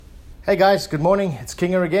Hey guys, good morning. It's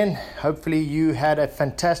Kinger again. Hopefully you had a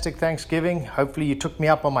fantastic Thanksgiving. Hopefully you took me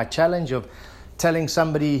up on my challenge of telling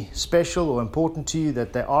somebody special or important to you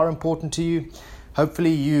that they are important to you.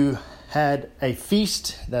 Hopefully you had a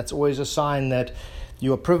feast. That's always a sign that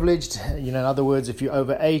you are privileged. In other words, if you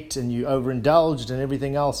overate and you overindulged and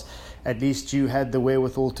everything else, at least you had the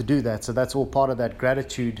wherewithal to do that. So that's all part of that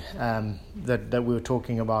gratitude that we were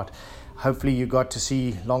talking about. Hopefully you got to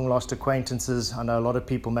see long-lost acquaintances. I know a lot of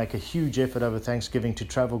people make a huge effort over Thanksgiving to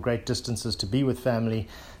travel great distances to be with family.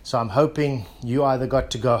 So I'm hoping you either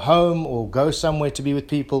got to go home or go somewhere to be with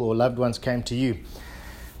people, or loved ones came to you.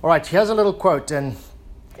 All right, here's a little quote, and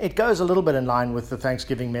it goes a little bit in line with the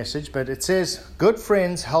Thanksgiving message, but it says, "Good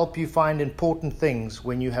friends help you find important things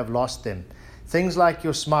when you have lost them. Things like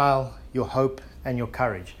your smile, your hope, and your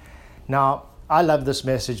courage." Now, I love this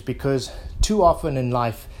message because too often in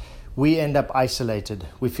life, we end up isolated.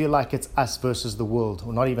 We feel like it's us versus the world,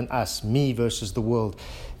 or not even us, me versus the world.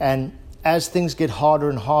 And as things get harder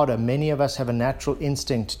and harder, many of us have a natural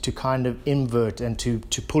instinct to kind of invert and to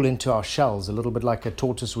pull into our shells, a little bit like a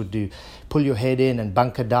tortoise would do. Pull your head in and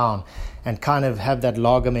bunker down and kind of have that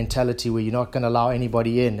lager mentality where you're not going to allow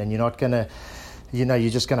anybody in and you're not going to, you're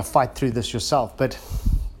just going to fight through this yourself. But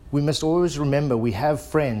we must always remember we have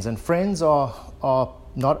friends, and friends are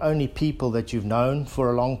not only people that you've known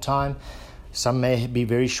for a long time. Some may be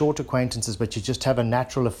very short acquaintances, but you just have a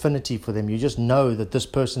natural affinity for them. You just know that this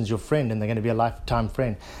person's your friend and they're going to be a lifetime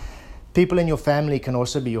friend. People in your family can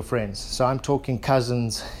also be your friends. So I'm talking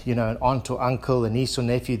cousins, an aunt or uncle, a niece or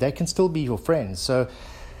nephew. They can still be your friends. So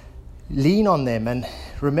lean on them, and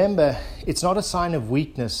remember, it's not a sign of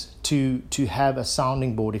weakness to have a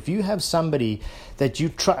sounding board. If you have somebody that you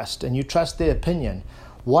trust and you trust their opinion,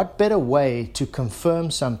 what better way to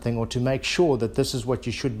confirm something or to make sure that this is what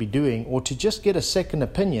you should be doing, or to just get a second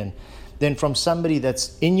opinion, than from somebody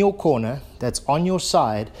that's in your corner, that's on your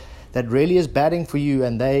side, that really is batting for you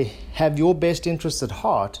and they have your best interests at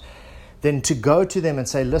heart, than to go to them and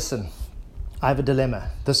say, "Listen, I have a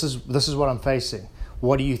dilemma. This is what I'm facing.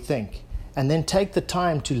 What do you think?" And then take the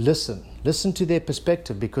time to listen to their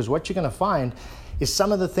perspective, because what you're going to find is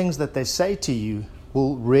some of the things that they say to you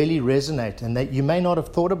will really resonate, and that you may not have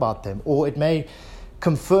thought about them, or it may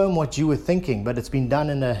confirm what you were thinking, but it's been done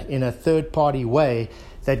in a third-party way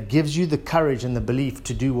that gives you the courage and the belief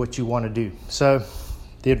to do what you want to do. So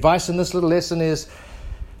the advice in this little lesson is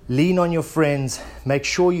lean on your friends. Make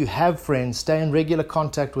sure you have friends. Stay in regular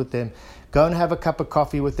contact with them. Go and have a cup of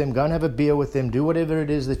coffee with them. Go and have a beer with them. Do whatever it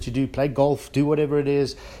is that you do. Play golf. Do whatever it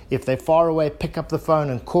is. If they're far away, pick up the phone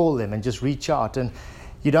and call them and just reach out. And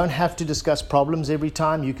you don't have to discuss problems every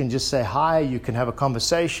time. You can just say hi. You can have a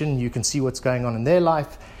conversation. You can see what's going on in their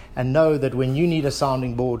life, and know that when you need a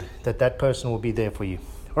sounding board, that person will be there for you.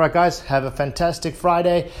 All right, guys, have a fantastic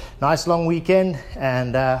Friday. Nice long weekend,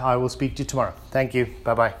 and I will speak to you tomorrow. Thank you.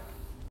 Bye-bye.